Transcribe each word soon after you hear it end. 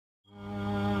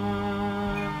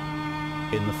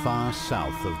In the far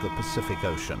south of the Pacific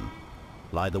Ocean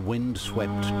lie the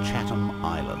wind-swept Chatham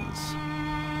Islands,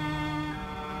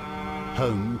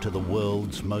 home to the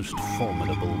world's most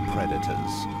formidable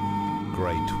predators,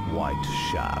 great white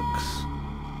sharks.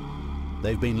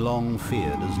 They've been long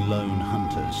feared as lone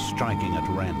hunters striking at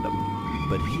random,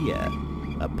 but here,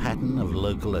 a pattern of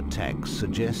local attacks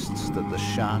suggests that the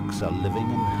sharks are living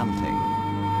and hunting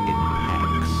in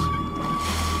packs.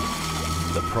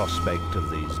 The prospect of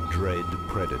these dread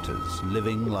predators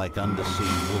living like undersea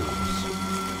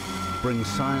wolves brings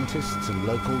scientists and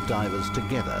local divers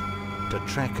together to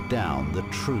track down the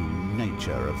true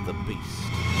nature of the beast.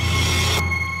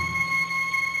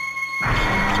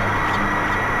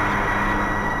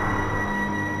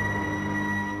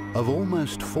 Of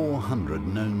almost 400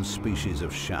 known species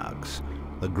of sharks,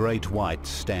 the great white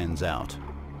stands out,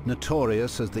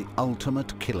 notorious as the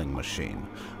ultimate killing machine,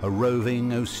 a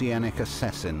roving oceanic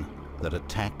assassin that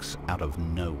attacks out of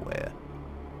nowhere.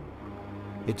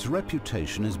 Its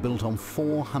reputation is built on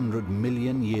 400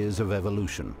 million years of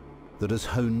evolution that has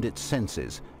honed its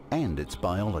senses and its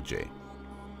biology.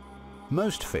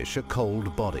 Most fish are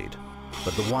cold-bodied,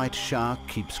 but the white shark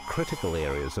keeps critical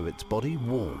areas of its body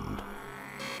warmed.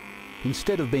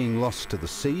 Instead of being lost to the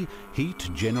sea, heat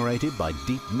generated by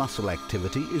deep muscle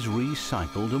activity is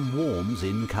recycled and warms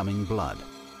incoming blood,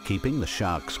 keeping the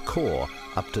shark's core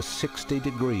up to 60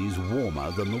 degrees warmer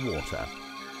than the water.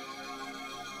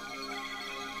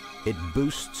 It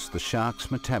boosts the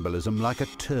shark's metabolism like a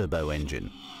turbo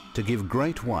engine to give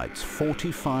great whites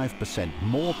 45%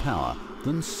 more power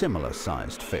than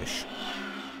similar-sized fish.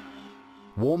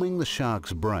 Warming the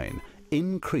shark's brain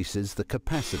increases the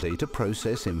capacity to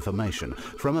process information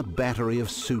from a battery of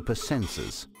super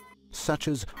sensors, such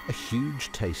as a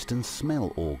huge taste and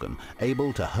smell organ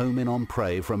able to home in on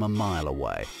prey from a mile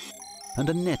away, and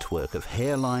a network of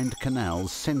hair-lined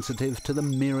canals sensitive to the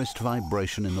merest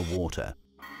vibration in the water.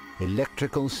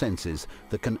 Electrical senses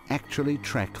that can actually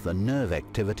track the nerve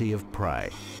activity of prey.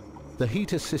 The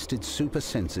heat-assisted super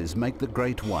senses make the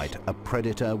great white a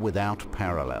predator without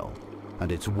parallel,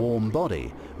 and its warm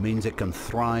body means it can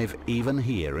thrive even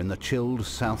here in the chilled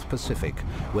South Pacific,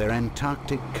 where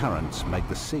Antarctic currents make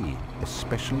the sea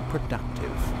especially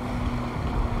productive.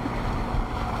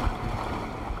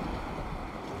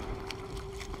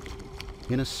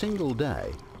 In a single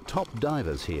day, top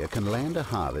divers here can land a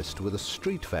harvest with a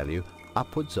street value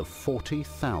upwards of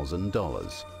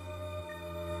 $40,000.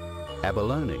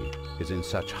 Abalone is in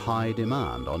such high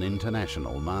demand on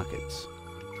international markets.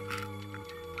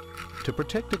 To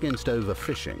protect against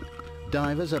overfishing,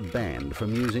 divers are banned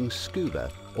from using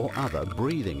scuba or other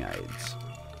breathing aids.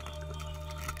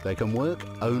 They can work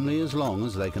only as long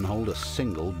as they can hold a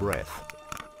single breath,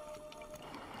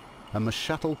 and must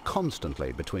shuttle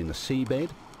constantly between the seabed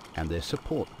and their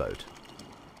support boat.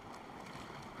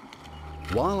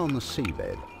 While on the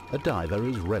seabed, a diver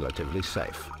is relatively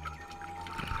safe.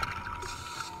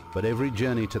 But every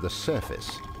journey to the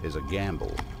surface is a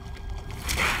gamble.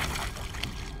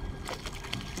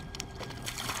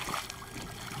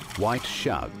 White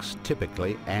sharks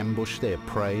typically ambush their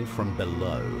prey from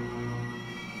below,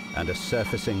 and a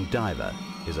surfacing diver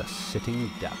is a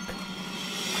sitting duck.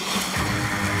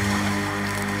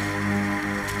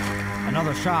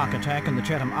 Another shark attack in the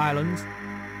Chatham Islands,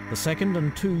 the second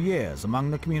in 2 years among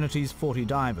the community's 40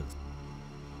 divers.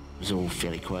 It was all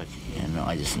fairly quick, and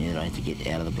I just knew that I had to get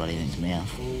out of the bloody thing's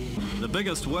mouth. The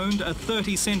biggest wound, a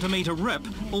 30-centimetre rip,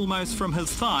 almost from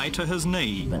his thigh to his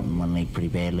knee. But my leg pretty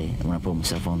badly, and when I pulled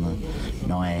myself on the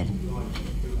Naiad,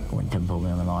 when Tim pulled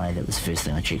me on the Naiad, that was the first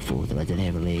thing I checked for, that I did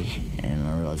have a leg, and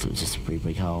I realised it was just a pretty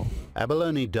big hole.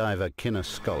 Abalone diver Kinner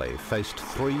Scully faced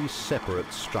 3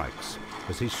 separate strikes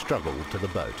as he struggled to the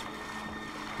boat,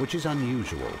 which is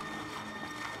unusual.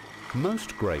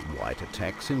 Most great white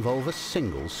attacks involve a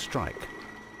single strike.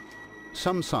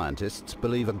 Some scientists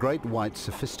believe a great white's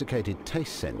sophisticated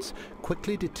taste sense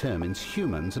quickly determines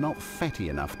humans are not fatty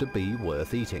enough to be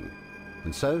worth eating,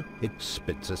 and so it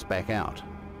spits us back out.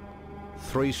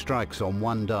 3 strikes on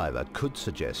one diver could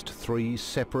suggest 3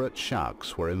 separate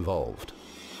sharks were involved.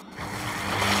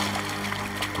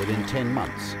 Within 10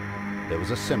 months, there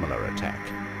was a similar attack.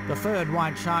 The third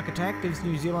white shark attack gives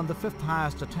New Zealand the 5th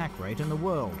highest attack rate in the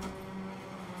world.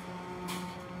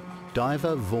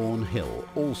 Diver Vaughan Hill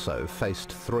also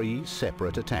faced 3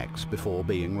 separate attacks before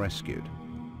being rescued.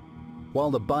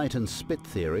 While the bite and spit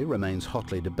theory remains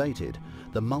hotly debated,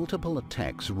 the multiple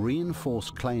attacks reinforce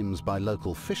claims by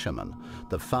local fishermen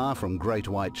that far from great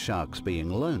white sharks being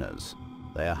loners,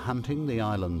 they are hunting the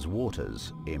island's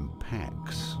waters in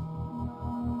packs.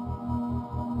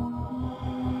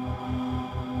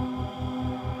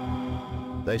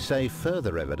 They say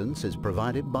further evidence is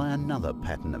provided by another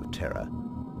pattern of terror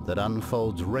that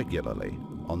unfolds regularly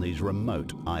on these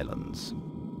remote islands.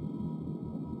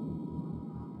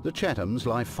 The Chathams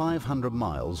lie 500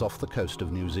 miles off the coast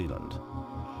of New Zealand.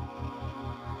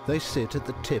 They sit at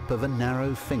the tip of a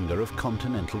narrow finger of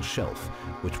continental shelf,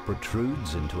 which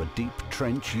protrudes into a deep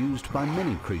trench used by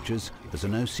many creatures as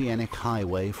an oceanic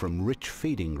highway from rich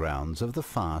feeding grounds of the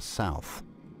far south.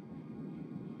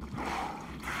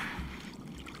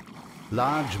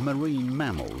 Large marine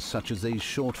mammals, such as these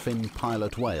short-finned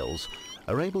pilot whales,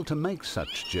 are able to make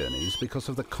such journeys because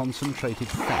of the concentrated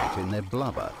fat in their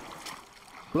blubber.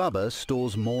 Blubber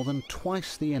stores more than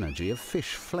twice the energy of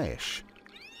fish flesh,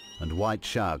 and white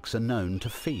sharks are known to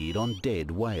feed on dead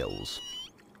whales.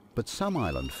 But some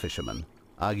island fishermen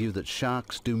argue that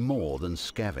sharks do more than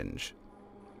scavenge.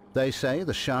 They say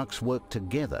the sharks work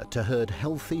together to herd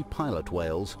healthy pilot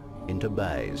whales into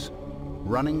bays,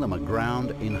 running them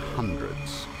aground in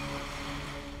hundreds.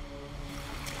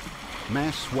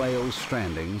 Mass whale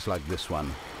strandings like this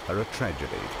one are a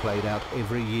tragedy played out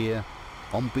every year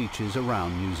on beaches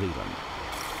around New Zealand.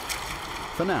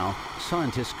 For now,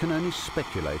 scientists can only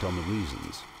speculate on the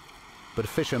reasons, but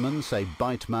fishermen say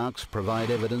bite marks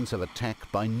provide evidence of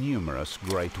attack by numerous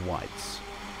great whites.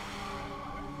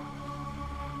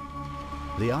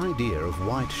 The idea of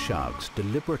white sharks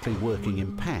deliberately working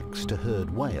in packs to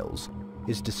herd whales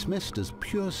is dismissed as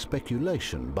pure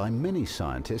speculation by many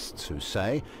scientists who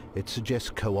say it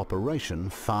suggests cooperation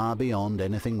far beyond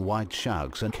anything white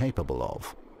sharks are capable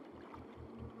of.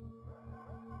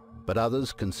 But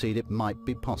others concede it might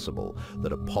be possible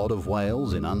that a pod of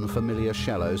whales in unfamiliar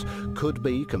shallows could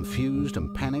be confused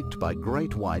and panicked by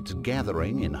great whites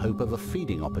gathering in hope of a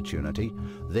feeding opportunity,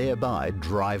 thereby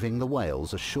driving the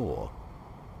whales ashore.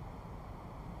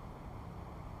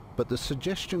 But the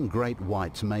suggestion great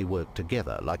whites may work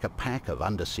together like a pack of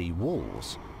undersea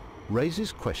wolves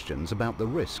raises questions about the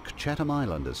risk Chatham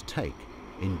Islanders take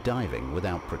in diving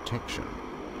without protection.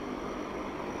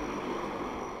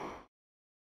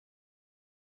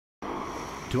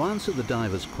 To answer the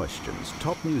divers' questions,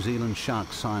 top New Zealand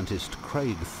shark scientist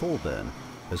Craig Thorburn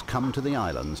has come to the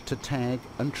islands to tag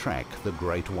and track the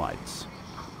great whites.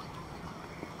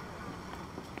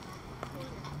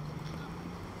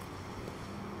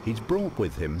 He's brought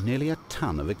with him nearly a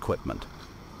ton of equipment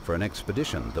for an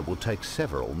expedition that will take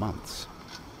several months.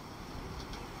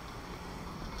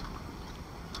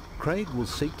 Craig will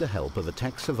seek the help of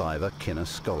attack survivor Kinner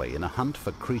Scully in a hunt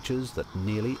for creatures that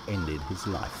nearly ended his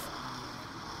life.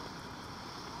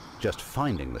 Just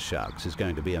finding the sharks is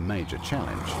going to be a major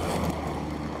challenge.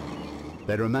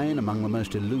 They remain among the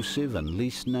most elusive and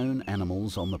least known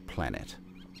animals on the planet.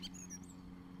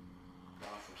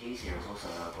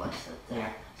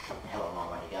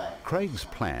 Craig's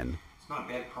plan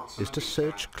is to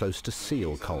search close to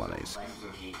seal colonies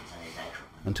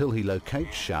until he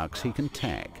locates sharks he can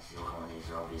tag.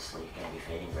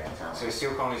 So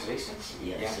seal colonies are eastern?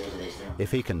 Yeah.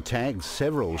 If he can tag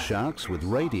several sharks with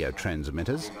radio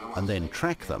transmitters and then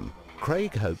track them,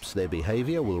 Craig hopes their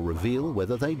behaviour will reveal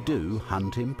whether they do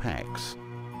hunt in packs.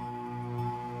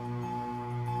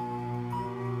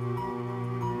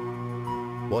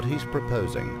 What he's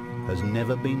proposing has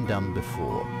never been done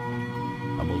before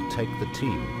and will take the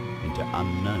team into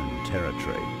unknown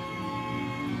territory.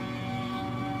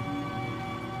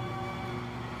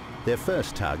 Their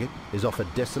first target is off a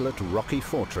desolate rocky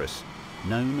fortress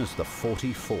known as the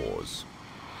 44s.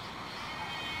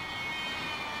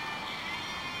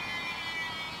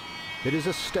 It is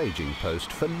a staging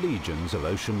post for legions of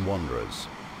ocean wanderers,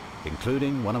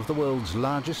 including one of the world's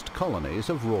largest colonies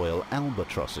of royal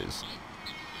albatrosses.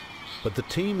 But the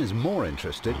team is more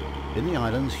interested in the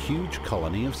island's huge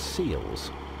colony of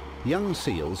seals. Young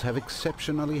seals have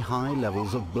exceptionally high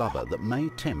levels of blubber that may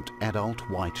tempt adult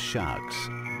white sharks.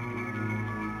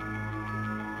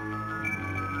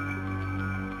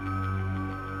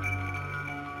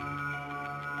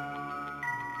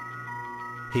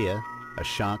 Here, a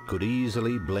shark could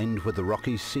easily blend with the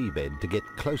rocky seabed to get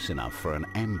close enough for an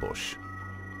ambush.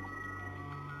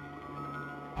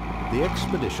 The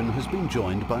expedition has been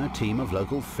joined by a team of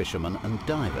local fishermen and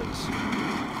divers.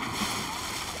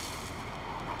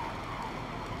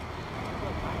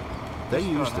 They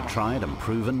use the tried and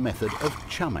proven method of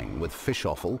chumming with fish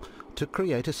offal to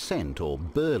create a scent or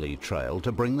burley trail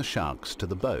to bring the sharks to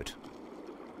the boat.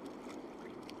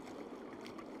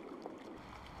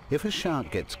 If a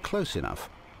shark gets close enough,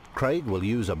 Craig will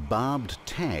use a barbed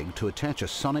tag to attach a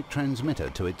sonic transmitter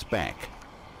to its back.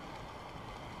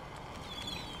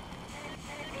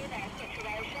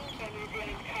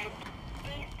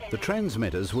 The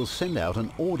transmitters will send out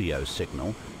an audio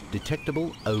signal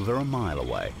detectable over a mile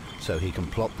away, so he can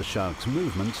plot the shark's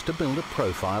movements to build a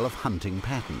profile of hunting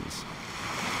patterns.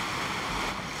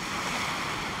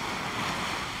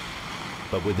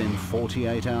 But within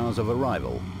 48 hours of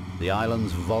arrival, the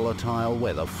island's volatile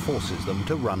weather forces them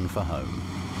to run for home.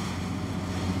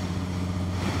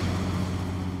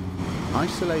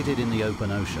 Isolated in the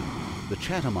open ocean, the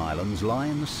Chatham Islands lie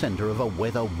in the centre of a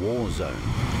weather war zone,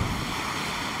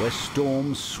 where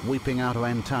storms sweeping out of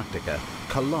Antarctica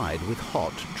collide with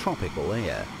hot tropical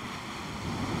air.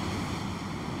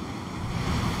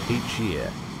 Each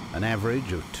year, an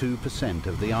average of 2%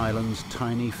 of the island's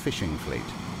tiny fishing fleet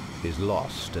is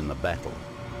lost in the battle.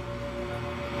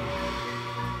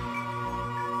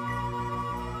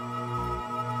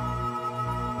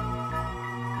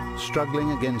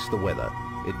 Struggling against the weather,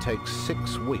 it takes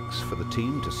 6 weeks for the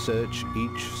team to search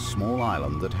each small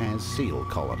island that has seal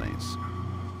colonies.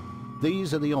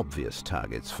 These are the obvious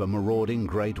targets for marauding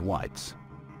great whites.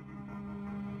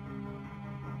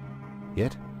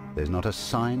 Yet, there's not a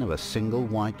sign of a single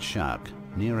white shark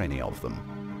near any of them.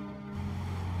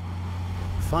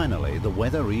 Finally, the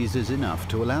weather eases enough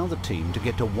to allow the team to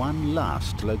get to one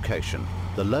last location,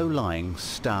 the low-lying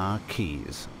Star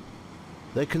Keys.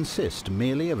 They consist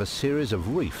merely of a series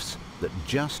of reefs that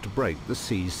just break the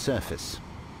sea's surface.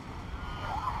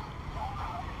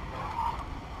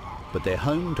 But they're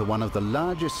home to one of the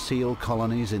largest seal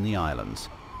colonies in the islands,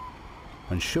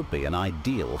 and should be an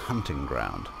ideal hunting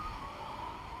ground.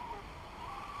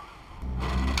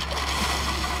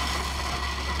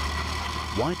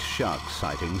 White shark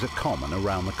sightings are common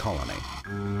around the colony.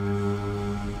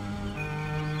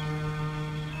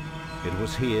 It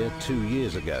was here 2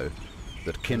 years ago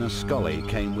that Kinner Scully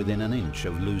came within an inch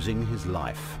of losing his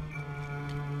life.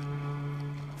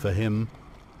 For him,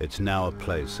 it's now a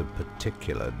place of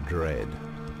particular dread.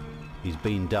 He's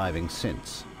been diving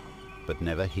since, but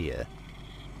never here.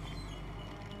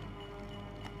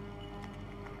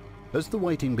 As the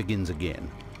waiting begins again,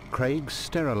 Craig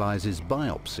sterilizes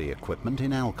biopsy equipment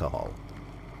in alcohol.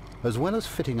 As well as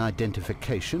fitting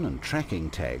identification and tracking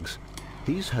tags,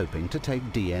 he's hoping to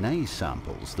take DNA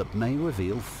samples that may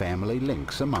reveal family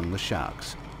links among the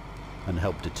sharks and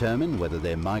help determine whether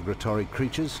they're migratory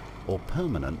creatures or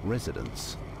permanent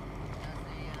residents.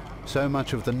 So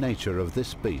much of the nature of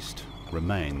this beast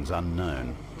remains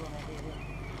unknown.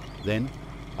 Then,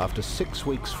 after 6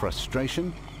 weeks'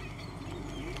 frustration,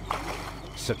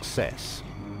 success.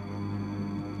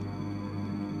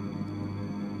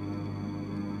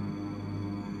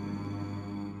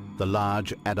 The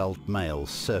large adult male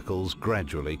circles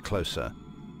gradually closer.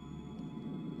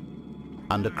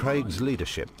 Under Craig's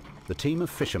leadership, the team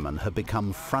of fishermen have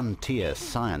become frontier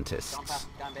scientists.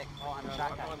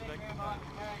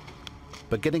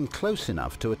 But getting close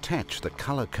enough to attach the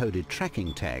colour-coded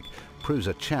tracking tag proves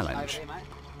a challenge.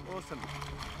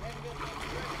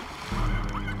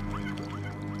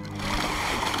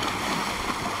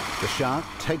 The shark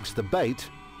takes the bait,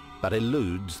 but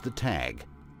eludes the tag.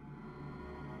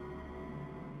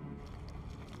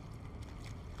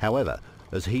 However,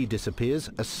 as he disappears,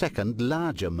 a second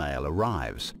larger male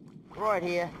arrives Right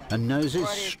here. and noses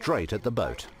straight at the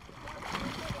boat.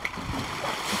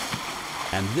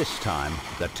 And this time,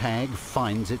 the tag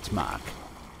finds its mark.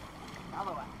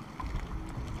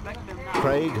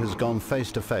 Craig has gone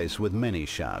face to face with many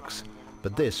sharks,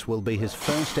 but this will be his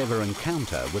first ever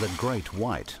encounter with a great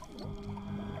white.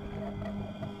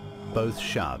 Both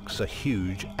sharks are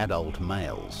huge adult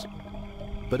males.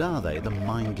 But are they the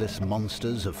mindless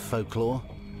monsters of folklore,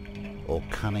 or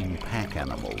cunning pack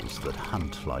animals that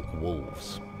hunt like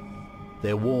wolves?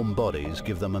 Their warm bodies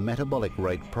give them a metabolic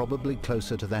rate probably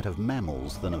closer to that of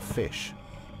mammals than of fish.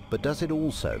 But does it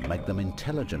also make them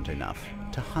intelligent enough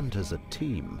to hunt as a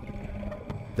team?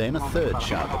 Then a third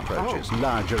shark approaches,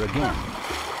 larger again.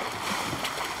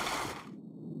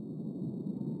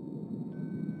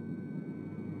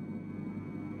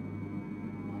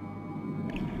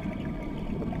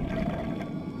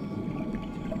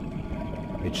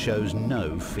 It shows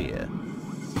no fear.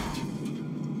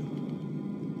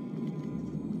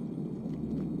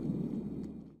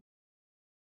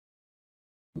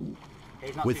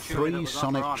 With 3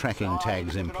 sonic tracking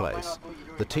tags in place,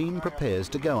 the team prepares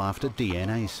to go after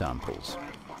DNA samples.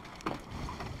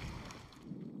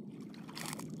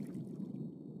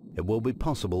 It will be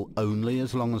possible only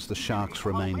as long as the sharks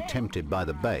remain tempted by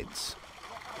the baits.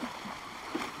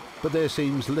 But there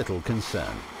seems little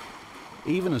concern.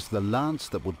 Even as the lance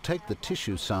that would take the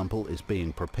tissue sample is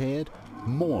being prepared,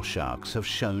 more sharks have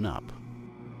shown up.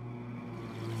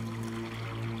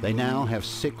 They now have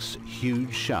 6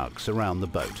 huge sharks around the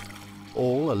boat.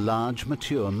 All are large,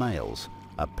 mature males,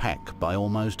 a pack by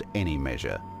almost any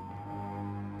measure.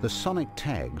 The sonic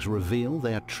tags reveal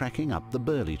they are tracking up the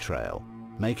Burley Trail,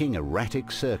 making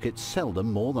erratic circuits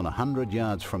seldom more than 100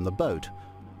 yards from the boat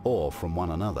or from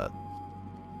one another.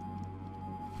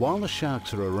 While the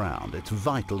sharks are around, it's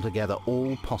vital to gather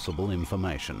all possible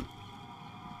information.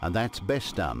 And that's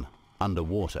best done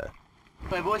underwater.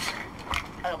 Hey boys,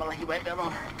 I got my lucky weight belt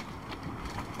on.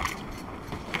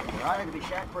 Right, it'll be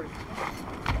shark proof.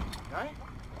 Right?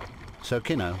 So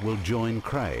Kinner will join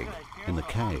Craig in the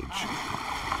cage.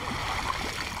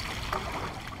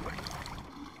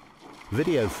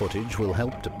 Video footage will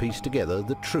help to piece together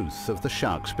the truth of the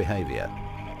shark's behaviour.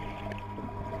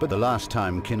 But the last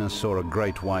time Kinner saw a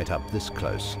great white up this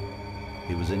close,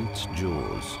 he was in its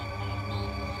jaws.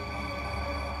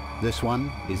 This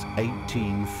one is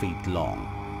 18 feet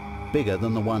long, bigger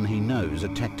than the one he knows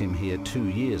attacked him here 2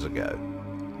 years ago.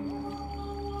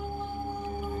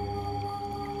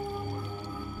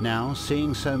 Now,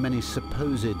 seeing so many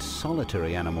supposed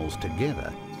solitary animals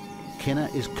together,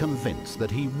 Kinner is convinced that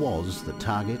he was the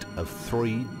target of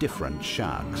 3 different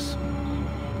sharks.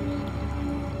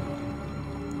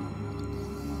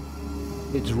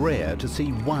 It's rare to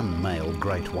see one male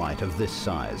great white of this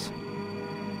size.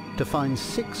 To find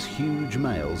 6 huge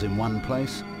males in one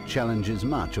place challenges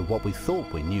much of what we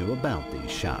thought we knew about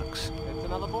these sharks. It's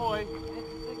another boy.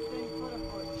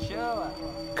 Sure.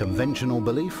 Conventional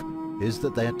belief is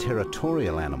that they are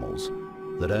territorial animals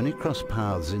that only cross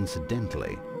paths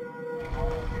incidentally.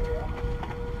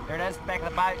 There it is, back of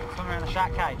the boat, swimming around the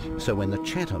shark cage. So when the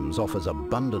Chathams offers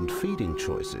abundant feeding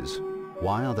choices,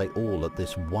 why are they all at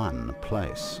this one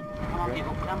place? Come on,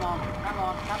 people, come on,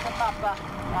 come to Papa.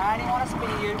 I only want to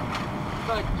spin you.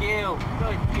 Good girl,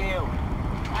 good girl.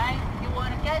 Hey, you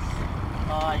want to kiss?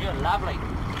 Oh, you're lovely.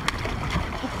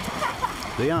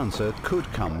 The answer could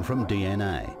come from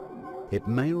DNA. It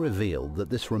may reveal that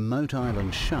this remote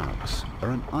island sharks are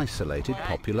an isolated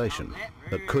population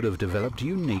that could have developed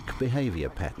unique behaviour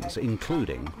patterns,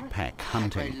 including pack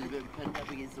hunting.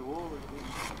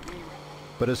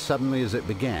 But as suddenly as it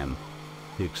began,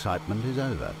 the excitement is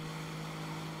over.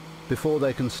 Before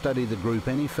they can study the group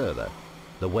any further,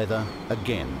 the weather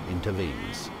again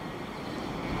intervenes.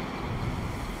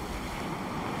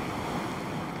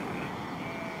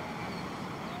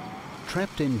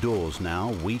 Trapped indoors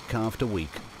now, week after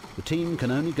week, the team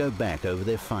can only go back over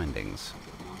their findings.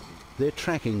 Their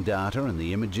tracking data and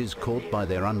the images caught by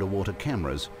their underwater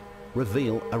cameras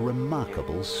reveal a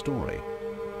remarkable story.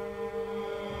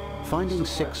 Finding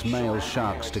 6 male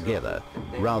sharks together,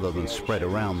 rather than spread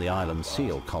around the island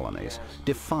seal colonies,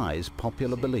 defies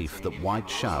popular belief that white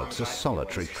sharks are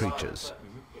solitary creatures.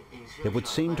 It would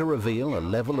seem to reveal a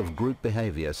level of group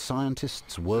behaviour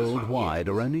scientists worldwide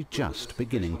are only just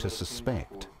beginning to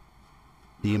suspect.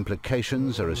 The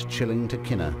implications are as chilling to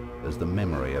Kinner as the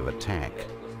memory of attack.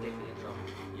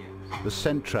 The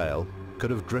scent trail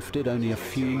could have drifted only a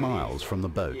few miles from the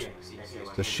boat.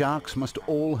 The sharks must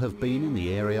all have been in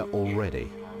the area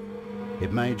already.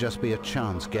 It may just be a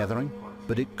chance gathering,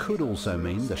 but it could also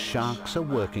mean the sharks are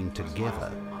working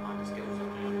together.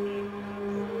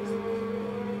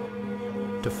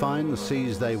 To find the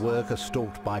seas they work are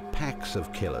stalked by packs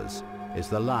of killers is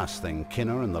the last thing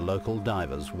Kinner and the local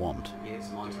divers want.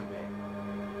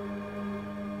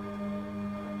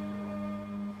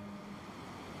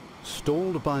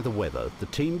 Stalled by the weather, the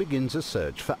team begins a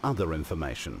search for other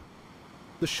information.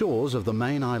 The shores of the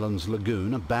main island's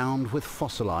lagoon abound with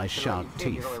fossilized shark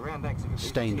teeth,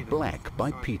 stained black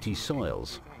by peaty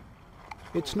soils.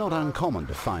 It's not uncommon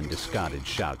to find discarded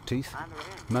shark teeth.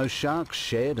 Most sharks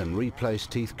shed and replace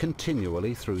teeth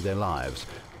continually through their lives,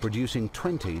 producing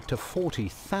 20 to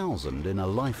 40,000 in a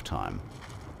lifetime.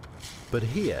 But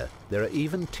here, there are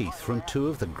even teeth from 2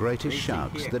 of the greatest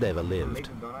sharks that ever lived,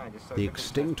 the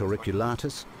extinct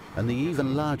Auriculatus and the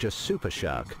even larger super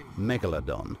shark,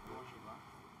 Megalodon.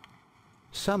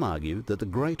 Some argue that the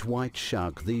great white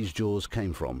shark these jaws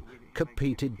came from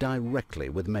competed directly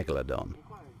with Megalodon.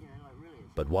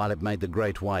 But while it made the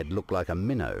great white look like a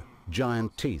minnow,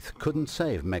 giant teeth couldn't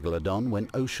save Megalodon when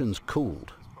oceans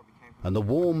cooled, and the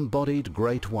warm-bodied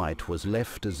great white was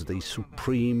left as the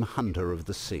supreme hunter of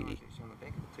the sea.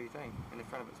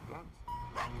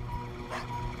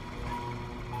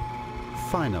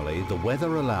 Finally, the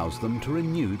weather allows them to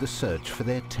renew the search for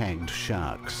their tagged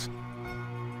sharks.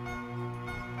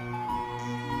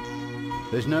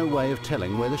 There's no way of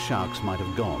telling where the sharks might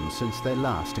have gone since their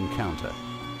last encounter.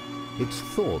 It's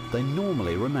thought they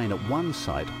normally remain at one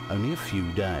site only a few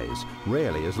days,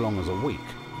 rarely as long as a week.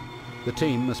 The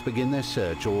team must begin their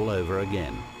search all over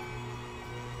again.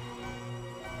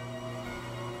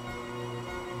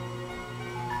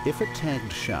 If a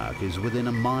tagged shark is within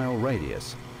a mile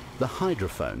radius, the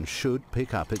hydrophone should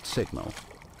pick up its signal.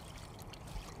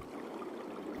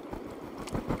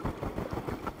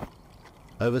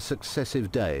 Over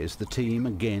successive days, the team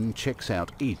again checks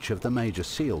out each of the major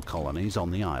seal colonies on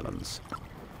the islands,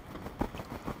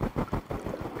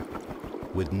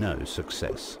 with no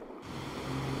success.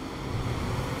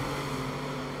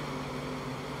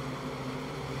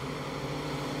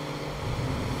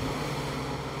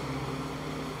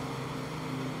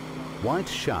 White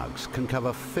sharks can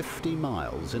cover 50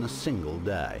 miles in a single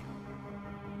day.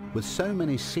 With so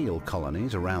many seal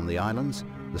colonies around the islands,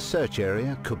 the search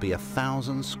area could be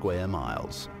 1,000 square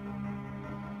miles.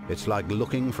 It's like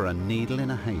looking for a needle in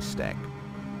a haystack.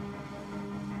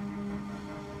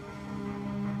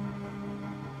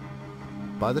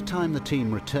 By the time the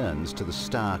team returns to the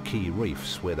Star Key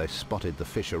Reefs where they spotted the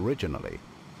fish originally,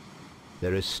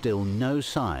 there is still no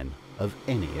sign of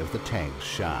any of the tagged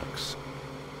sharks.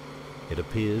 It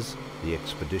appears the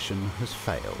expedition has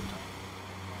failed.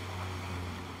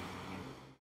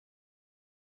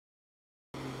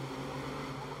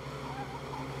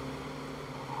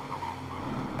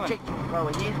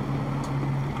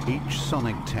 Each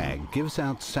sonic tag gives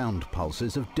out sound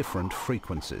pulses of different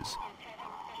frequencies,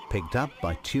 picked up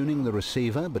by tuning the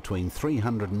receiver between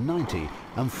 390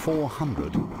 and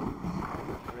 400.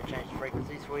 Change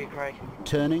frequencies for you, Craig.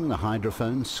 Turning the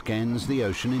hydrophone scans the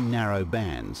ocean in narrow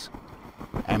bands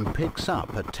and picks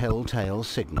up a telltale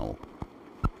signal.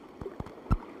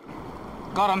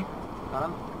 Got him. Got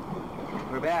him?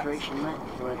 Whereabouts? Direction, mate.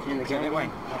 Do you want to turn the Go that game way.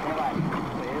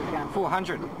 down?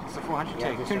 400. It's a 400 Yeah,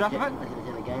 tag. just Turned up a turn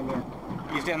bit? the game down.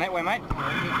 He's down that way, mate.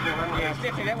 Yeah, it's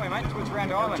definitely that way, mate, towards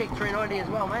Round Island. Check 390 as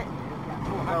well, mate.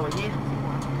 400 here.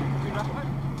 Turned up a bit.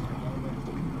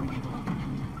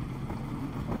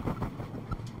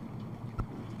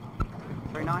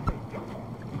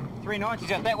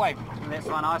 $390's out that way. That's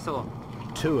the one I saw.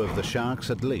 2 of the sharks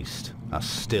at least are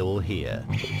still here.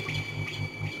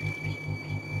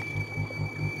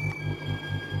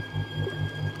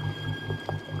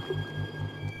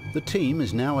 The team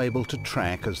is now able to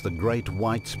track as the great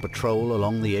whites patrol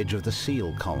along the edge of the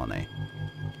seal colony.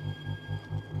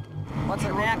 What's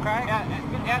it now, Craig?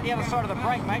 Out the other side of the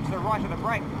break, mate, to the right of the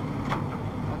break.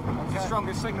 That's the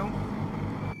strongest signal.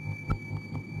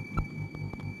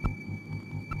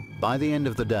 By the end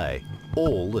of the day,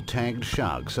 all the tagged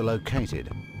sharks are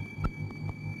located.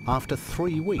 After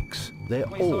 3 weeks, they're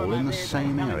all in the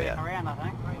same area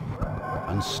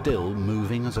and still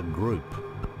moving as a group.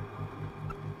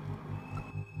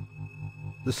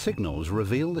 The signals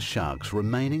reveal the sharks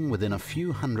remaining within a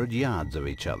few hundred yards of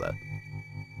each other,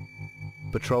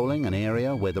 patrolling an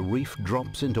area where the reef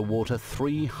drops into water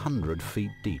 300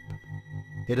 feet deep.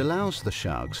 It allows the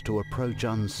sharks to approach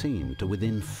unseen to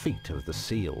within feet of the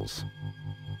seals.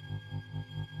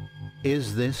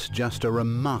 Is this just a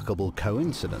remarkable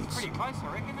coincidence? Pretty close,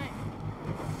 I reckon, eh?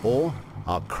 Or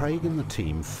are Craig and the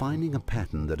team finding a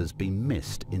pattern that has been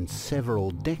missed in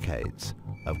several decades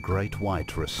of great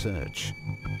white research?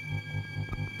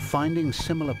 Finding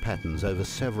similar patterns over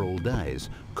several days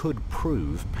could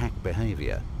prove pack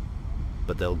behavior,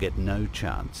 but they'll get no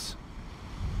chance.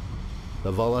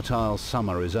 The volatile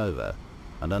summer is over,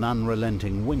 and an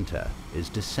unrelenting winter is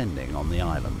descending on the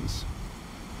islands.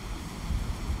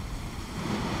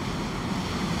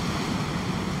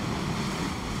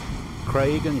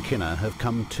 Craig and Kinner have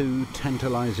come too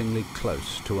tantalizingly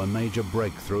close to a major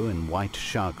breakthrough in white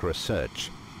shark research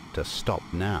to stop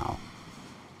now.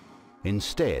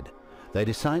 Instead, they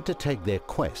decide to take their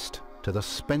quest to the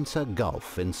Spencer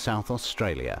Gulf in South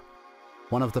Australia,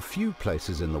 one of the few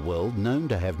places in the world known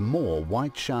to have more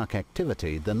white shark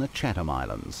activity than the Chatham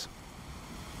Islands.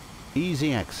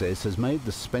 Easy access has made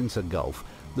the Spencer Gulf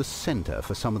the centre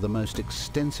for some of the most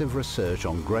extensive research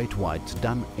on great whites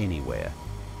done anywhere.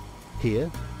 Here,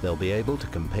 they'll be able to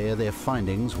compare their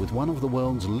findings with one of the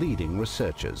world's leading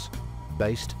researchers,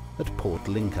 based at Port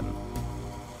Lincoln.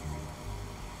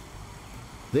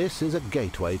 This is a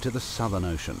gateway to the Southern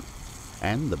Ocean,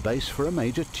 and the base for a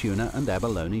major tuna and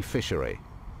abalone fishery.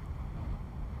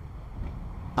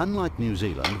 Unlike New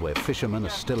Zealand, where fishermen are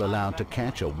still allowed to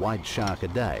catch a white shark a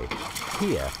day,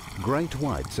 here, great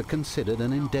whites are considered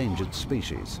an endangered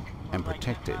species and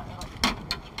protected.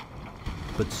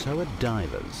 But so are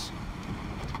divers.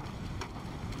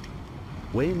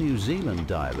 Where New Zealand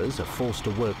divers are forced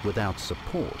to work without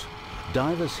support,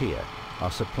 divers here are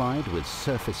supplied with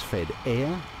surface-fed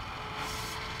air,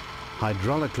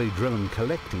 hydraulically driven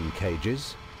collecting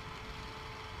cages,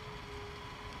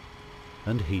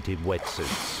 and heated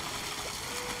wetsuits.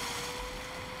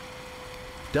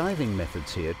 Diving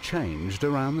methods here changed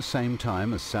around the same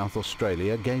time as South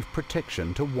Australia gave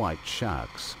protection to white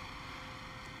sharks.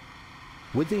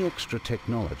 With the extra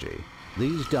technology,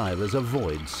 these divers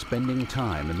avoid spending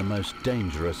time in the most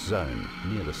dangerous zone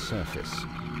near the surface.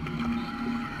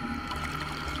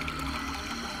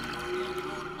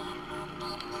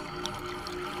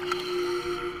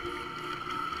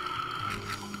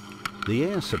 The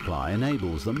air supply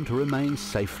enables them to remain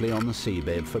safely on the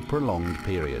seabed for prolonged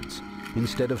periods,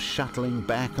 instead of shuttling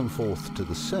back and forth to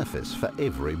the surface for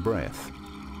every breath.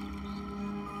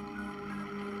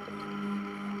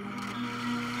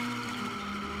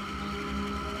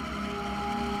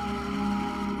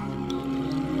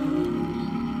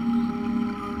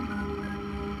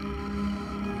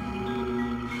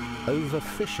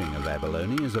 Overfishing of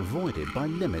abalone is avoided by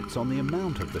limits on the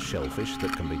amount of the shellfish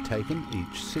that can be taken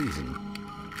each season.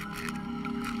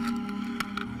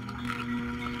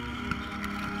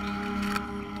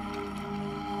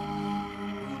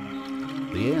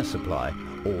 The air supply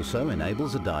also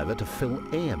enables a diver to fill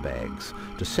airbags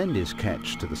to send his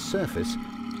catch to the surface,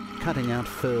 cutting out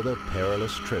further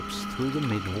perilous trips through the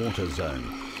mid-water zone.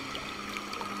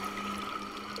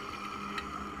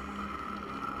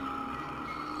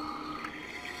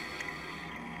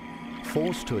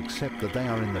 Forced to accept that they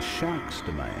are in the shark's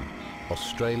domain,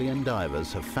 Australian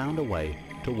divers have found a way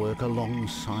to work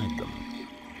alongside them.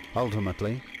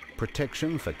 Ultimately,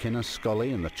 protection for Kinna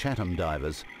Scully and the Chatham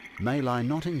divers may lie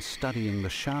not in studying the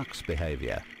shark's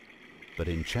behaviour, but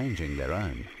in changing their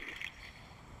own.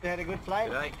 You had a good flight?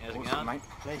 G'day, how's it going? Mate.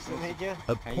 Pleased to meet you.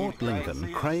 At Port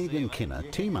Lincoln, Craig and Kinna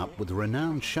team up with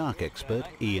renowned shark expert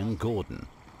Ian Gordon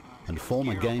and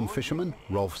former game fisherman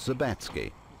Rolf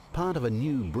Zabatsky, part of a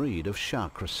new breed of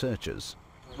shark researchers.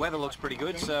 Weather looks pretty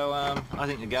good, so I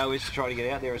think the go is to try to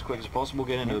get out there as quick as possible,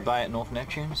 get into the bay at North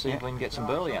Neptune, see if we can get some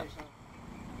burley out.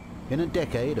 In a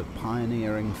decade of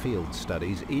pioneering field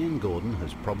studies, Ian Gordon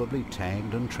has probably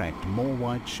tagged and tracked more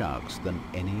white sharks than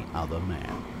any other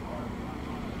man.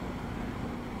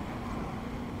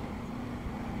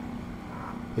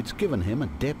 It's given him a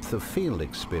depth of field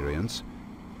experience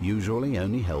usually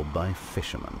only held by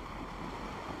fishermen.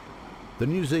 The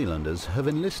New Zealanders have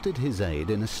enlisted his aid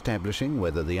in establishing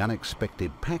whether the unexpected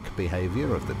pack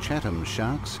behaviour of the Chatham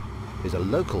sharks is a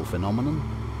local phenomenon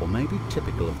or maybe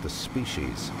typical of the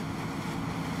species.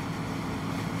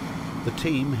 The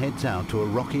team heads out to a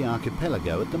rocky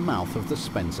archipelago at the mouth of the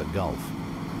Spencer Gulf.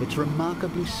 It's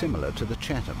remarkably similar to the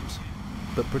Chathams,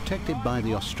 but protected by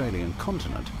the Australian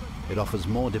continent, it offers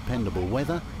more dependable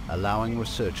weather, allowing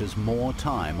researchers more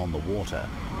time on the water.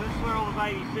 Well, this is where all the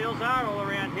baby seals are, all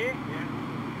around here. Yeah.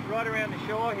 Right around the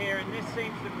shore here, and this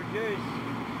seems to produce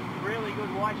really good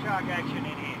white shark action in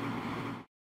here.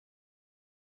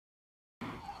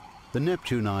 The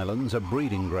Neptune Islands are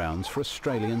breeding grounds for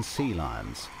Australian sea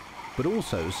lions, but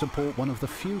also support one of the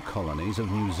few colonies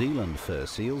of New Zealand fur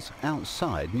seals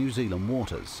outside New Zealand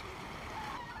waters.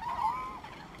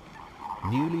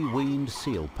 Newly weaned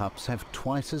seal pups have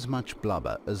twice as much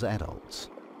blubber as adults.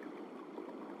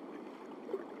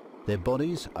 Their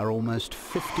bodies are almost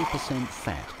 50%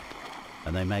 fat,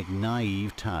 and they make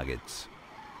naive targets.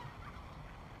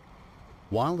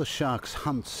 While the sharks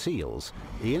hunt seals,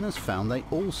 Ian has found they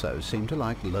also seem to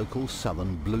like local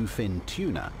southern bluefin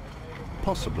tuna,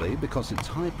 possibly because its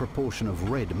high proportion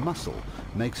of red muscle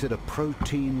makes it a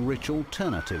protein-rich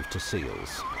alternative to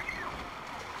seals.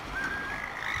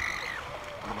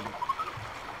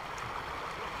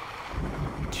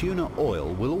 Tuna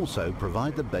oil will also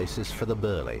provide the basis for the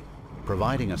burley,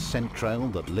 providing a scent trail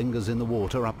that lingers in the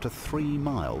water up to 3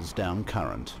 miles down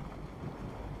current.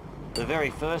 The very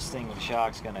first thing the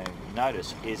shark's going to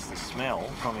notice is the smell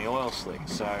from the oil slick.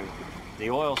 So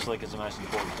the oil slick is the most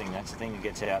important thing. That's the thing that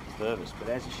gets out the furthest. But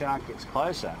as the shark gets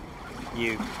closer,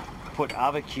 you put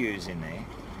other cues in there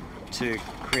to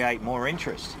create more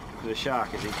interest for the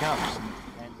shark as he comes.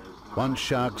 Once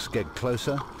sharks get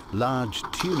closer, large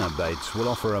tuna baits will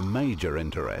offer a major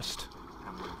interest.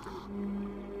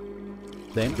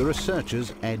 Then the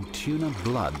researchers add tuna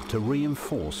blood to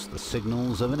reinforce the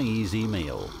signals of an easy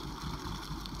meal.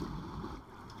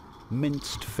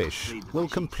 Minced fish will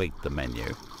complete the menu.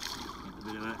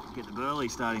 Get the burley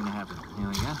starting to happen. Here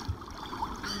we go.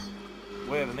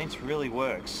 Where the mince really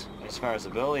works, as far as the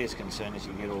burley is concerned, is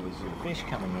you get all these little fish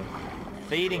coming in,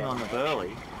 feeding on the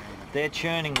burley. They're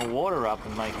churning the water up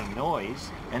and making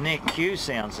noise, and their cue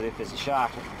sounds that if there's a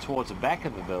shark towards the back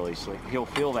of the burley slick, he'll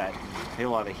feel that.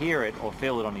 He'll either hear it or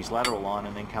feel it on his lateral line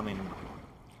and then come in.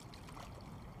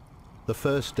 The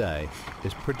first day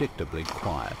is predictably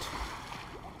quiet.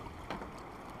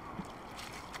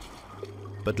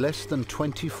 But less than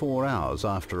 24 hours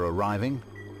after arriving,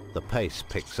 The pace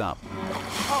picks up.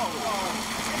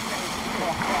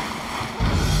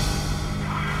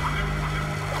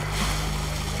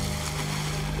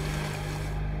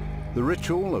 The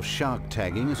ritual of shark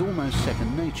tagging is almost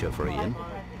second nature for Ian.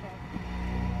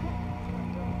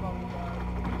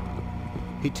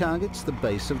 He targets the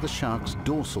base of the shark's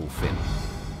dorsal fin,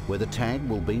 where the tag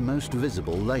will be most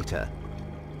visible later.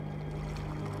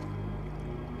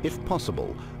 If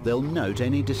possible, they'll note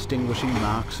any distinguishing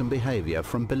marks and behaviour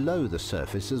from below the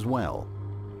surface as well.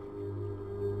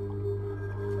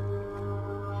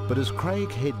 But as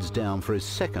Craig heads down for his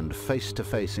second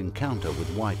face-to-face encounter with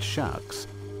white sharks,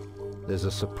 there's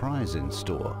a surprise in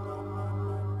store.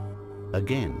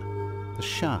 Again, the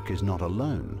shark is not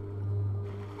alone.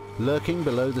 Lurking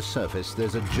below the surface,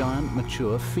 there's a giant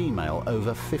mature female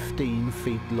over 15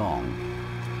 feet long.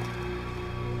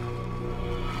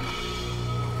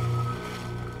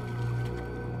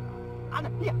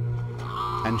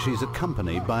 And she's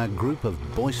accompanied by a group of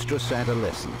boisterous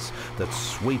adolescents that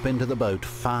sweep into the boat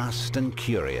fast and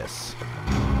curious.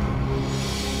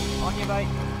 On your bait.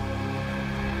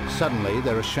 Suddenly,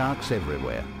 there are sharks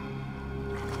everywhere.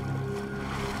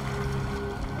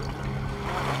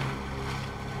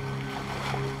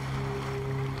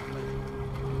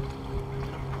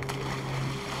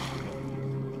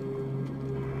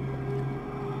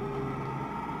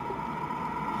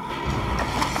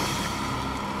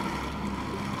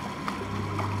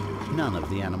 None of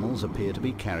the animals appear to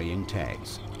be carrying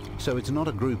tags, so it's not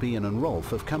a group Ian and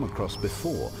Rolf have come across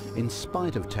before, in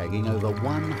spite of tagging over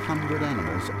 100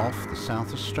 animals off the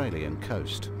South Australian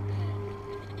coast.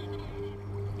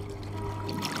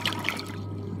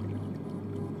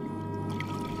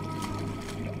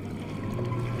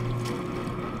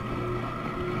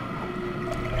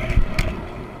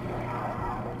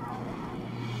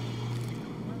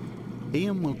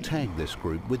 Ian will tag this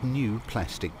group with new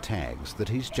plastic tags that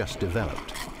he's just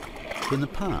developed. In the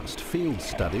past, field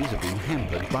studies have been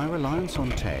hampered by reliance on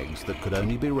tags that could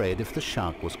only be read if the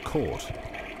shark was caught.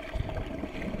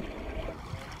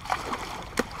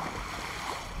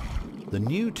 The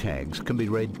new tags can be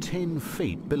read 10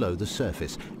 feet below the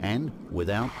surface and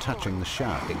without touching the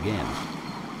shark again.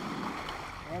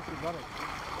 Yes, we got it.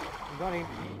 We got him.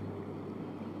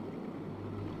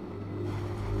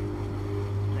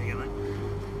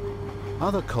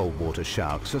 Other cold-water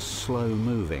sharks are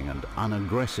slow-moving and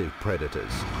unaggressive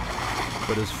predators.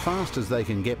 But as fast as they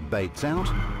can get baits out,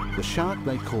 the shark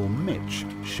they call Mitch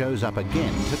shows up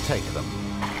again to take them.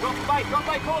 Drop bait,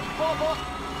 port.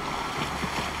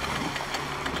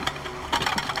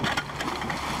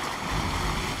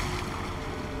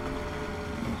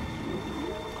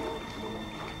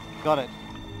 Got it.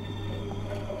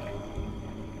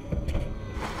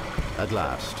 At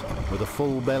last, with a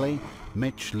full belly,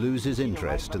 Mitch loses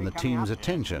interest and the team's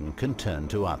attention can turn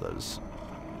to others.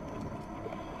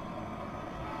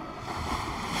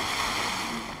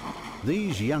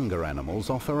 These younger animals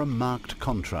offer a marked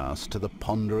contrast to the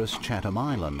ponderous Chatham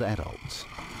Island adults.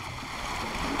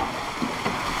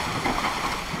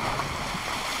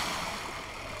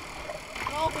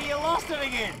 Oh, but you lost it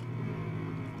again!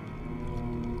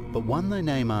 But one they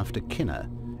name after Kinner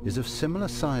is of similar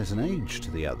size and age to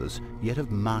the others, yet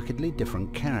of markedly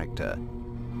different character.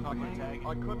 I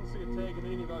couldn't see a tag in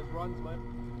any of those runs, mate.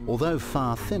 Although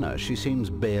far thinner, she seems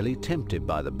barely tempted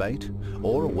by the bait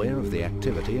or aware of the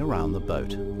activity around the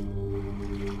boat.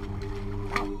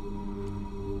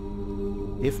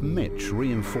 If Mitch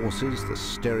reinforces the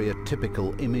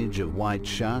stereotypical image of white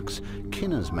sharks,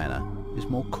 Kinner's manner is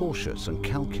more cautious and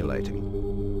calculating.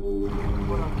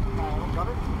 Got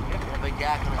it? Yep. A big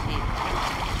dark on his head.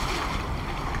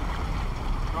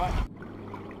 Right.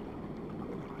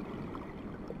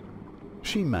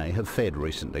 She may have fed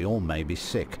recently or may be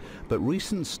sick, but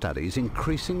recent studies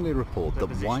increasingly report that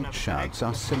white sharks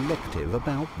are selective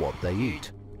about what they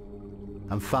eat,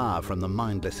 and far from the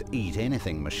mindless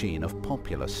eat-anything machine of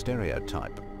popular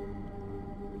stereotype.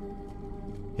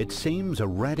 It seems a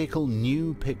radical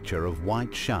new picture of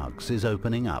white sharks is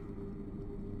opening up.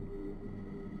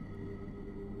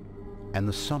 And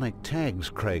the sonic tags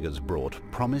Craig has brought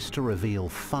promise to reveal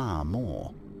far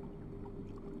more.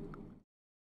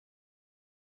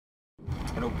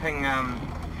 It'll ping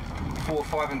 4,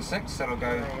 5 and 6, that'll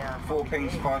go 4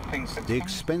 pings, 5 pings, 6 The pings.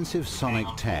 expensive sonic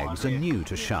tags are new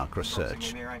to shark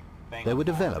research. They were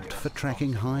developed for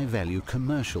tracking high-value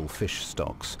commercial fish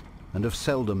stocks and have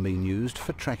seldom been used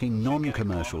for tracking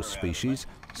non-commercial species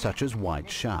such as white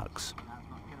sharks.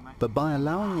 But by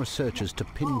allowing researchers to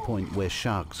pinpoint where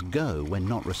sharks go when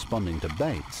not responding to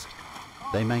baits,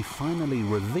 they may finally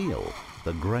reveal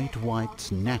the great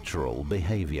white's natural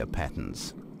behavior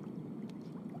patterns.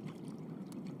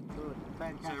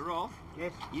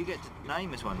 Yes. You get to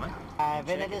name this one, mate.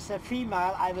 When it is a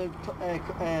female, I will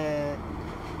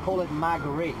call it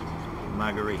Marguerite.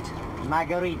 Marguerite.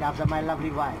 Marguerite, after my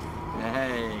lovely wife.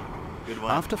 Hey, good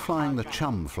one. After flying the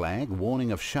chum flag,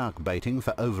 warning of shark baiting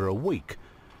for over a week,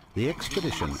 the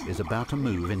expedition is about to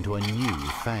move into a new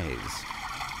phase.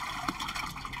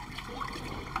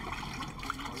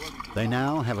 They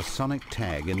now have a sonic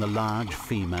tag in the large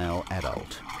female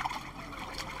adult.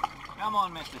 Come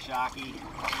on, Mr. Sharky.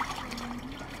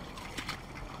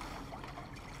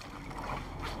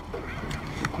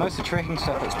 Most of the tracking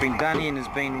stuff that's been done in has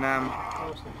been,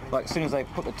 like as soon as they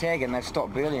put the tag in, they've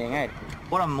stopped burleying, eh?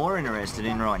 What I'm more interested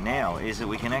in right now is that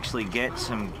we can actually get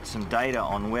some data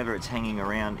on whether it's hanging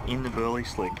around in the burley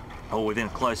slick or within a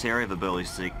close area of the burley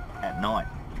slick at night.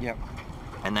 Yep.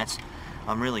 And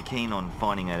I'm really keen on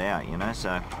finding that out, you know,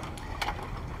 so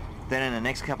then in the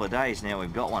next couple of days, now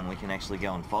we've got one, we can actually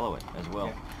go and follow it as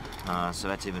well. Yep. So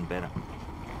that's even better.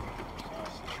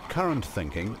 Current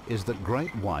thinking is that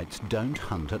great whites don't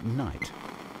hunt at night.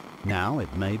 Now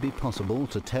it may be possible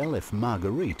to tell if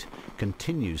Marguerite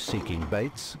continues seeking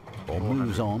baits or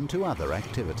moves on to other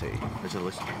activity. Let's have a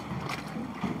listen.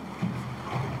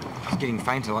 It's getting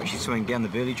fainter, like she's swimming down the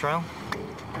burley trail.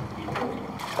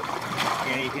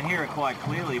 Yeah, you can hear it quite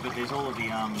clearly, but there's all of the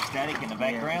static in the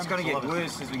background. Yeah, it's going to get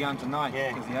worse as we go into night,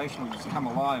 because the ocean will just come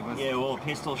alive with... Yeah, all the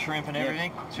pistol shrimp and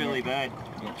everything. It's really bad.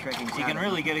 Yeah, tracking. You can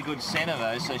really get a good scent of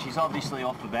those, so she's obviously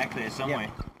off the back there somewhere.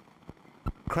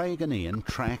 Craig and Ian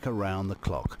track around the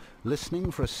clock, listening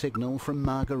for a signal from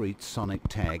Marguerite's sonic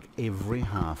tag every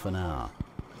half an hour.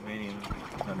 Medium,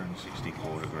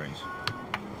 164 degrees.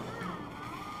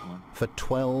 For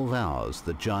 12 hours,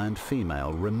 the giant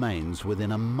female remains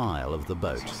within a mile of the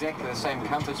boat. It's exactly the same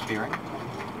compass bearing.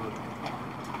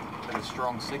 But a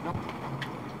strong signal.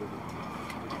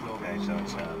 Okay, so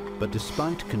it's... But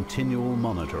despite continual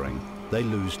monitoring, they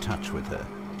lose touch with her.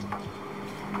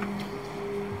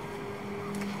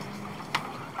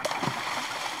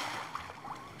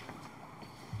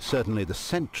 Certainly the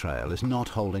scent trail is not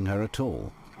holding her at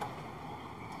all.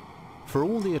 For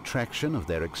all the attraction of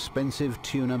their expensive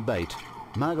tuna bait,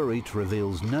 Marguerite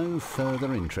reveals no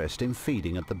further interest in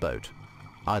feeding at the boat,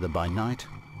 either by night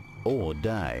or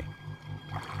day.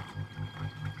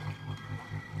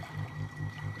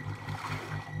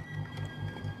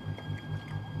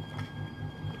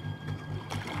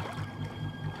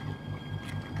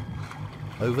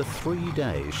 Over 3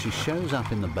 days she shows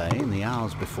up in the bay in the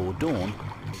hours before dawn,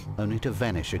 only to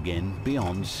vanish again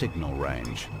beyond signal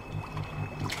range.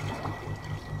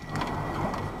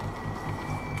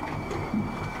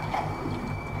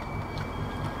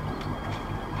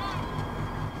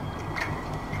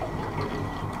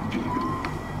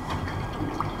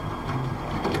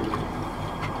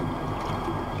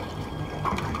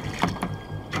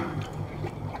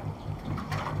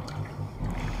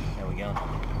 There we go.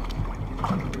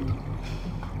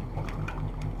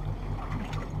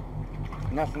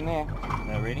 Nothing there.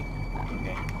 No, ready?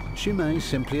 Okay. She may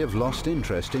simply have lost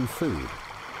interest in food.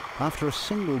 After a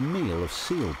single meal of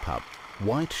seal pup,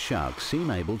 white sharks seem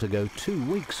able to go 2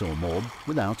 weeks or more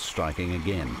without striking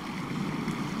again.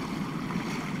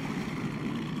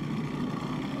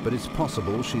 But it's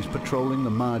possible she's patrolling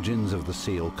the margins of the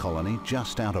seal colony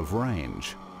just out of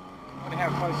range. I wonder how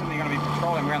close are they going to be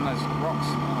patrolling around those rocks,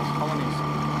 those colonies?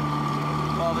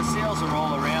 Well, the seals are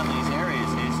all around these areas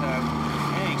here, so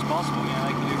anything's possible. You know,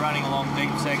 they could be running along deep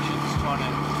sections, trying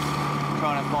to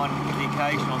find the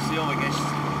occasional seal that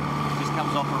just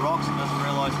comes off the rocks and doesn't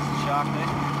realise there's a shark there.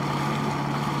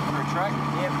 For a track?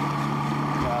 Yep.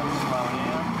 Slow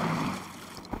down.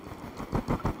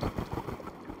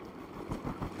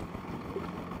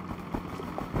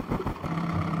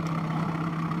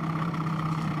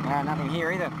 No, nothing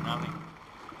here either. Nothing.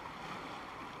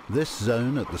 This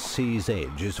zone at the sea's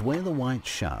edge is where the white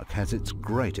shark has its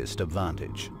greatest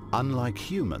advantage. Unlike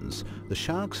humans, the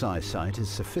shark's eyesight is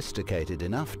sophisticated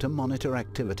enough to monitor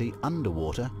activity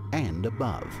underwater and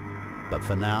above. But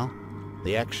for now,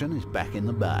 the action is back in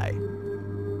the bay.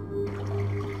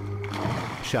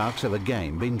 Sharks have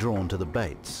again been drawn to the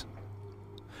baits.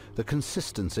 The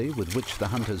consistency with which the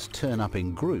hunters turn up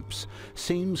in groups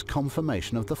seems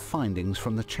confirmation of the findings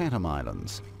from the Chatham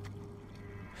Islands.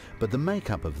 But the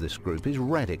makeup of this group is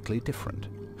radically different.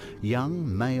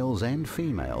 Young males and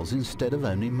females instead of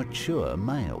only mature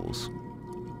males.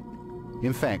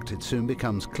 In fact, it soon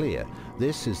becomes clear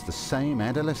this is the same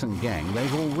adolescent gang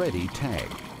they've already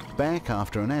tagged, back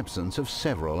after an absence of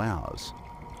several hours.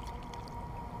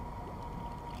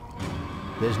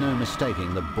 There's no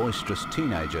mistaking the boisterous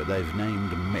teenager they've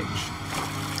named Mitch.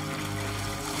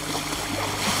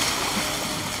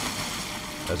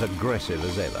 as aggressive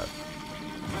as ever.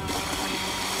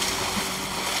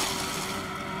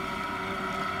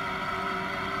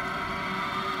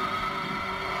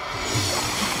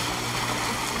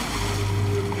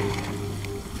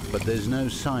 But there's no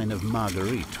sign of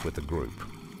Marguerite with the group.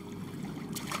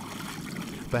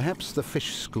 Perhaps the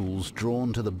fish schools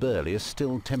drawn to the burley are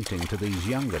still tempting to these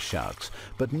younger sharks,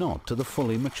 but not to the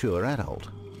fully mature adult.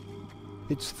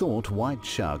 It's thought white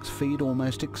sharks feed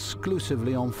almost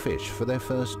exclusively on fish for their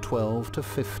first 12 to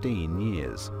 15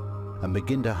 years, and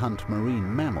begin to hunt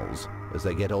marine mammals as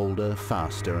they get older,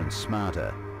 faster and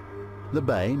smarter. The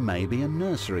bay may be a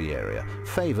nursery area,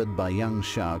 favoured by young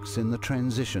sharks in the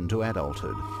transition to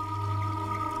adulthood.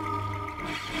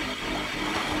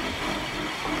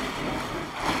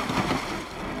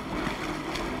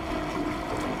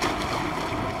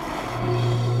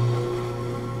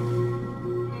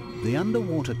 The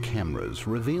underwater cameras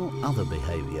reveal other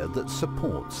behaviour that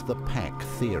supports the pack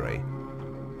theory.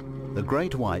 The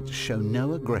great whites show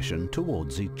no aggression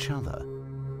towards each other,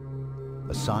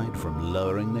 aside from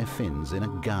lowering their fins in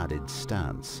a guarded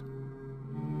stance.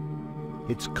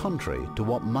 It's contrary to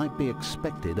what might be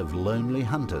expected of lonely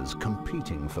hunters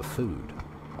competing for food.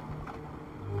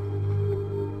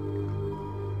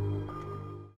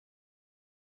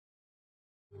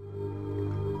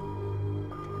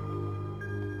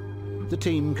 The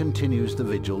team continues the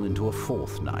vigil into a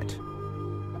fourth night,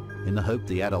 in the hope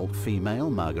the adult female,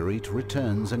 Marguerite,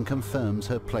 returns and confirms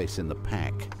her place in the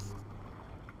pack.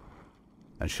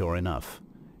 And sure enough,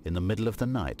 in the middle of the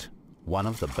night, one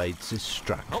of the baits is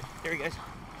struck. Oh, there he goes.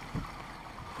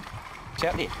 It's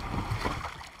out there.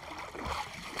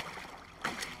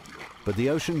 But the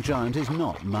ocean giant is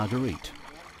not Marguerite.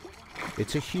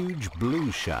 It's a huge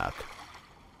blue shark.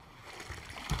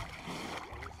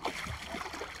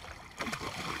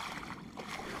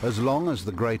 As long as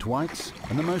the great whites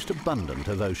and the most abundant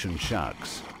of ocean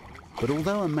sharks. But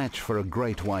although a match for a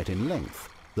great white in length,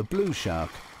 the blue shark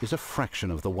is a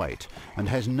fraction of the weight and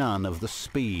has none of the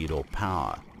speed or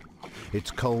power.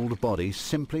 Its cold body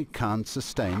simply can't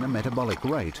sustain the metabolic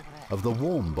rate of the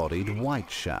warm-bodied white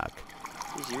shark.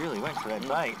 Jeez, he really went for that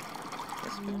bait.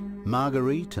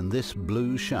 Marguerite and this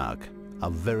blue shark are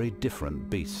very different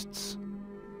beasts.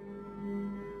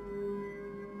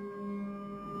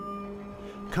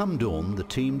 Come dawn, the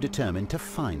team determined to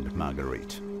find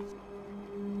Marguerite.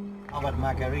 How about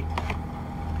Marguerite?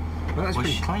 Well, that's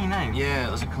pretty clean, eh? Yeah,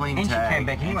 it was a clean and tag. She came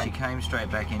back anyway. And she came straight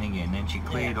back in again. Then she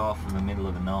cleared off in the middle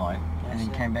of the night. And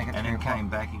then came back at 3 o'clock. Came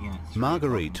back again at 3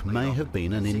 Marguerite may have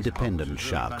been an independent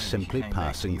shark simply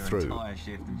passing through,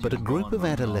 but a group of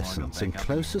adolescents in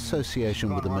close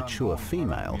association with a mature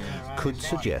female could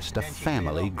suggest a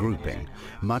family grouping,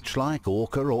 much like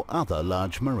orca or other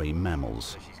large marine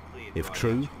mammals. If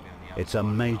true, it's a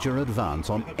major advance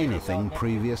on anything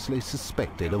previously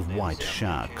suspected of white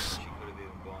sharks.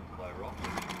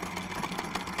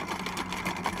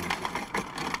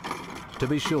 To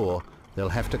be sure, they'll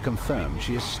have to confirm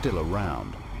she is still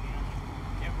around.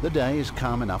 The day is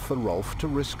calm enough for Rolf to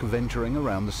risk venturing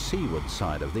around the seaward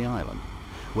side of the island,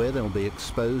 where they'll be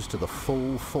exposed to the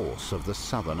full force of the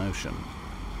Southern Ocean.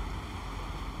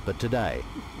 But today,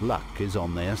 luck is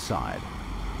on their side.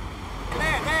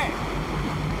 There!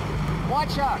 White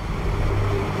shark!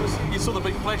 You saw the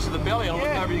big flash of the belly, and I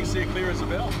looked over, you can see it clear as a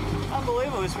bell.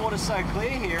 Unbelievable, this water's so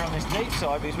clear here on this deep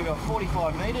side because we've got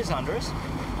 45 metres under us.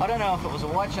 I don't know if it was a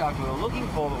white shark we were looking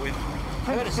for, but we've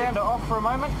Turn the sounder off for a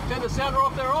moment. Turn the sounder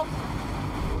off, they're off.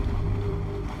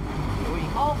 We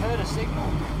heard a signal,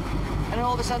 and then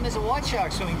all of a sudden there's a white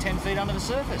shark swimming 10 feet under the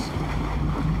surface.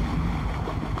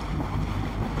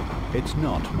 It's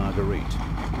not Marguerite,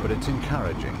 but it's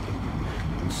encouraging.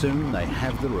 And soon they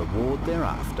have the reward they're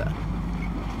after.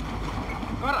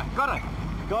 Got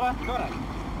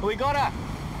her. We got her!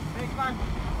 Next one.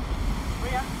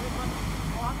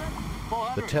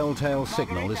 400. The telltale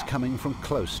signal is coming from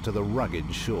close to the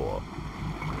rugged shore.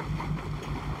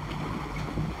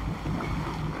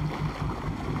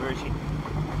 Where is she?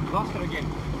 Lost her again.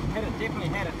 Had it, definitely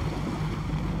had it.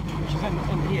 She's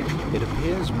in here. It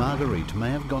appears Marguerite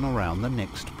may have gone around the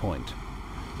next point,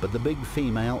 but the big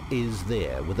female is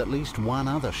there with at least one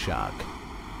other shark.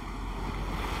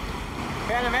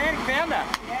 Found her, man. Found her.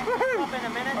 Yeah, up in a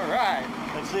minute. All right.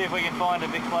 Let's see if we can find a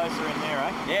bit closer in there,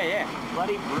 eh? Yeah.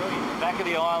 Bloody brilliant. Back of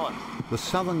the island. The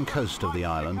southern coast of the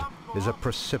island is a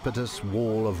precipitous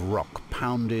wall of rock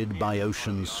pounded by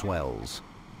ocean swells.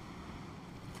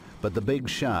 But the big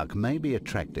shark may be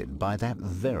attracted by that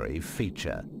very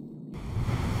feature.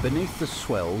 Beneath the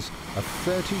swells, a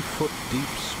 30-foot deep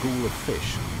school of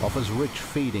fish offers rich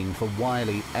feeding for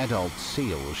wily adult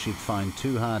seals she'd find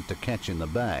too hard to catch in the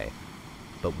bay.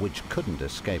 but which couldn't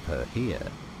escape her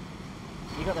here.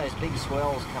 You got those big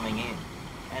swells coming in,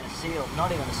 and a seal,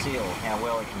 not even a seal, how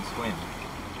well it can swim,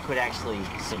 could actually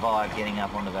survive getting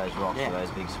up onto those rocks with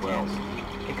those big swells.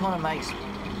 It kind of makes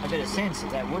a bit of sense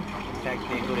that would in fact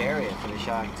be a good area for the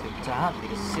shark to hunt,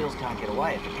 because the seals can't get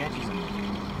away if it catches them.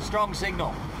 Strong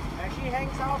signal. She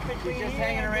hangs off between She's just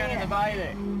hanging around in the bay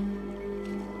there.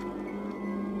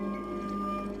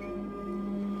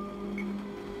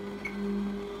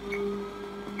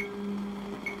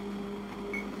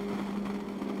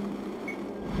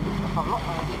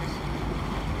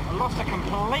 I lost her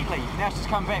completely. Now she's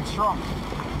come back strong.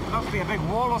 There must be a big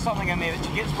wall or something in there that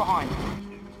she gets behind.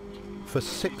 For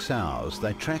 6 hours,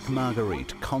 they track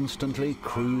Marguerite constantly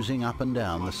cruising up and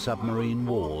down the submarine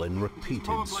wall in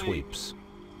repeated sweeps.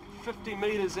 50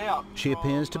 metres out. She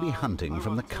appears to be hunting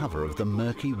from the cover of the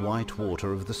murky white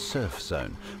water of the surf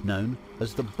zone, known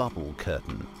as the bubble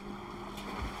curtain.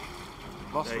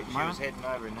 Lost it, She was heading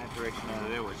over in that direction over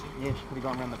there, was she? Yeah, she could have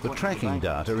gone around the The point. tracking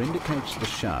data indicates the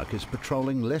shark is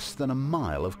patrolling less than a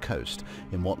mile of coast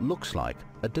in what looks like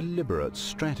a deliberate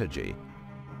strategy.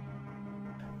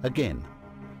 Again,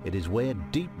 it is where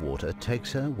deep water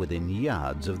takes her within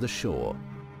yards of the shore.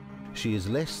 She is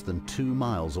less than 2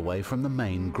 miles away from the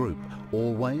main group,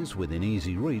 always within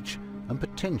easy reach and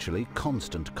potentially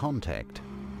constant contact.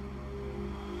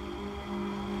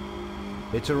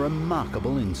 It's a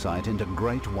remarkable insight into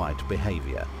great white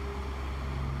behaviour.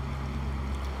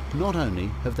 Not only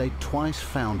have they twice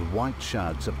found white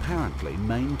sharks apparently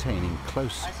maintaining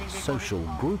close social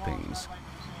groupings,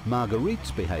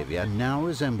 Marguerite's behaviour now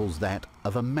resembles that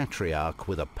of a matriarch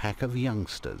with a pack of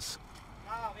youngsters.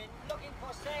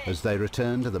 As they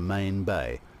return to the main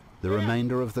bay, the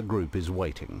remainder of the group is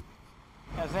waiting.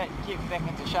 How's that? Get back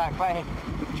into Shark Bay,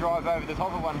 drive over the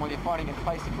top of one while you're finding a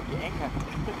place to put your anchor.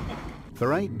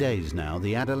 For 8 days now,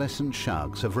 the adolescent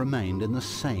sharks have remained in the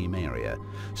same area,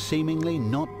 seemingly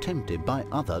not tempted by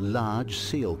other large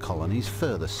seal colonies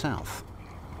further south.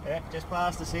 Yeah, just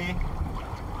past us here.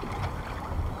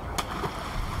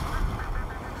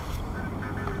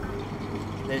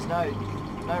 There's no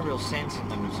real sense in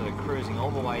them sort of cruising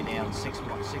all the way down 6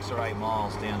 or 8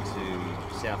 miles down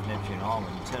to South Neptune Island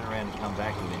and turn around and come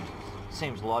back again. It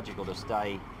seems logical to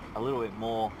stay a little bit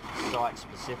more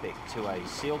site-specific to a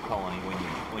seal colony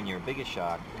when you're a bigger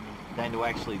shark than to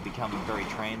actually become very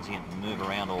transient and move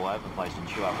around all over the place and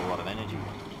chew up a lot of energy.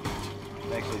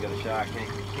 We've actually got a shark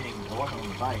hitting a lot on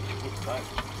the bait, hit the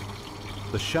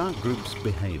boat. The shark group's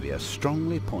behaviour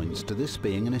strongly points to this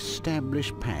being an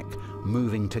established pack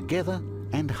moving together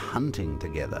and hunting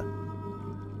together.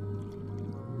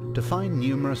 To find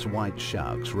numerous white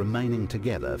sharks remaining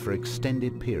together for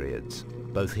extended periods,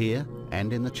 both here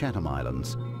and in the Chatham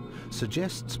Islands,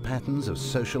 suggests patterns of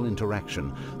social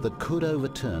interaction that could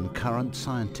overturn current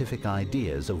scientific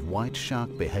ideas of white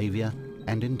shark behaviour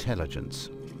and intelligence.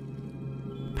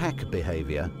 Pack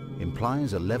behaviour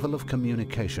implies a level of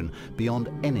communication beyond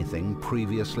anything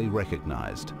previously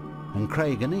recognised, and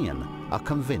Craig and Ian are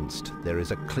convinced there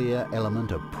is a clear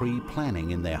element of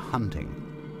pre-planning in their hunting.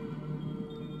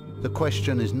 The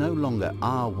question is no longer,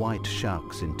 are white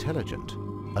sharks intelligent?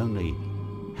 Only,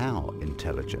 how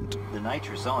intelligent? The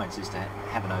nature of science is to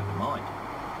have an open mind,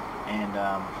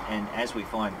 and as we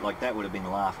find, like that would have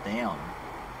been laughed down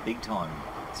big time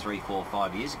 3, 4,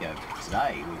 5 years ago.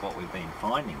 Today, with what we've been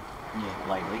finding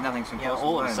lately, Nothing's impossible.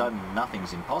 all of a sudden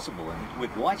nothing's impossible. And with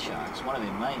white sharks, one of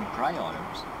their main prey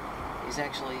items is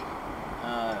actually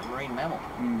marine mammal,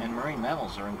 and marine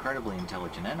mammals are incredibly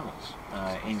intelligent animals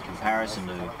in comparison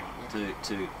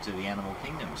to the animal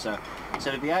kingdom. So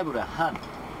to be able to hunt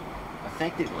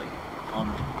effectively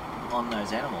on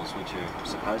those animals, which are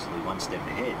supposedly one step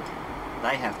ahead,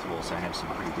 they have to also have some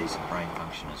pretty decent brain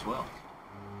function as well.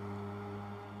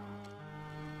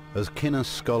 As Kinner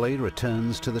Scully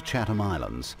returns to the Chatham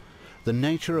Islands, the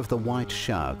nature of the white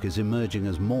shark is emerging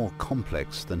as more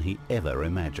complex than he ever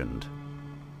imagined.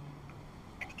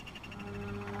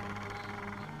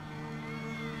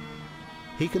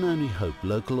 He can only hope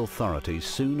local authorities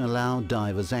soon allow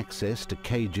divers access to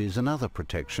cages and other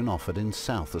protection offered in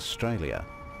South Australia.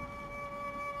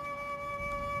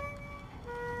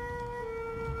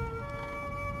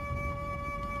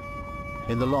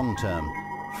 In the long term,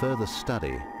 further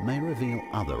study may reveal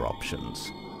other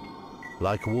options.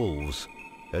 Like wolves,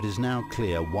 it is now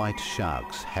clear white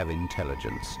sharks have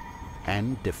intelligence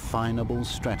and definable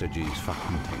strategies for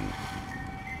hunting.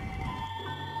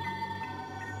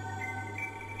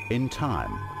 In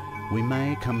time, we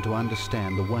may come to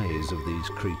understand the ways of these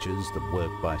creatures that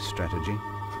work by strategy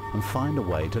and find a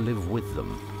way to live with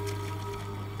them.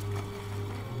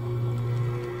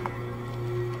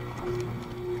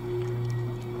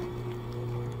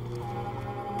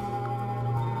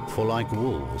 For like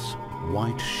wolves,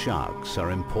 white sharks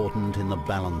are important in the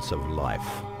balance of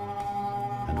life,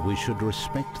 and we should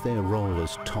respect their role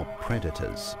as top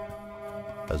predators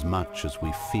as much as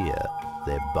we fear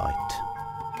their bite.